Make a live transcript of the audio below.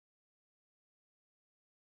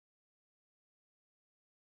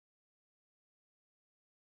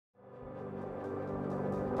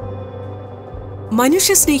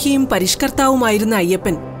മനുഷ്യസ്നേഹിയും പരിഷ്കർത്താവുമായിരുന്ന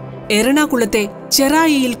അയ്യപ്പൻ എറണാകുളത്തെ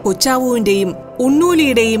ചെറായിയിൽ കൊച്ചാവുവിന്റെയും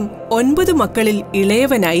ഉണ്ണൂലിയുടെയും 9 മക്കളിൽ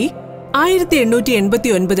ഇളയവനായി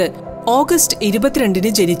 1889 ഓഗസ്റ്റ്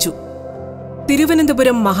 22 ജനിച്ചു.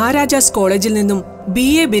 തിരുവനന്തപുരം മഹാരാജാസ് കോളേജിൽ നിന്നും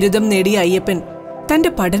BA ബിരുദം നേടിയ അയ്യപ്പൻ തന്റെ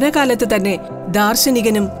പഠനകാലത്ത് തന്നെ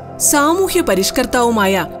ദാർശനികനും സാമൂഹ്യ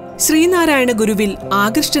പരിഷ്കർത്താവുമായ ശ്രീനാരായണ ഗുരുവിൽ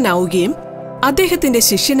ആകൃഷ്ടനാവുകയും അദ്ദേഹത്തിന്റെ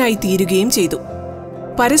ശിഷ്യനായി തീരുകയും ചെയ്തു.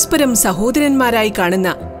 പരസ്പരം സഹോദരന്മാരായി കാണുന്ന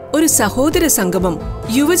ഒരു സഹോദര സംഗമം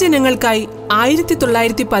യുവജനങ്ങൾക്കായി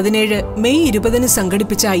 1917 മെയ് 20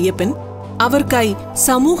 സംഘടിപ്പിച്ച അയ്യപ്പൻ അവർക്കായി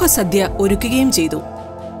സമൂഹ സദ്യ ഒരുക്കുകയും ചെയ്തു.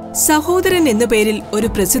 സഹോദരൻ എന്ന പേരിൽ ഒരു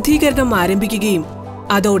പ്രസിദ്ധീകരണം ആരംഭിക്കുകയും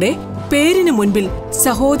അതോടെ പേരിന് മുൻപിൽ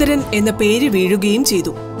സഹോദരൻ എന്ന പേര് വീഴുകയും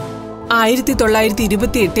ചെയ്തു.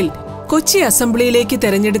 1928 കൊച്ചി അസംബ്ലിയിലേക്ക്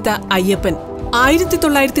തെരഞ്ഞെടുത്ത അയ്യപ്പൻ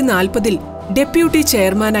 1940 ഡെപ്യൂട്ടി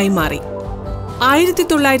ചെയർമാനായി മാറി.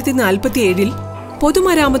 1947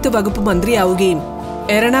 പൊതുമരാമത്ത് വകുപ്പ് മന്ത്രിയാവുകയും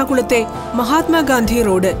എറണാകുളത്തെ മഹാത്മാഗാന്ധി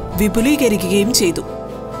റോഡ് വിപുലീകരിക്കുകയും ചെയ്തു.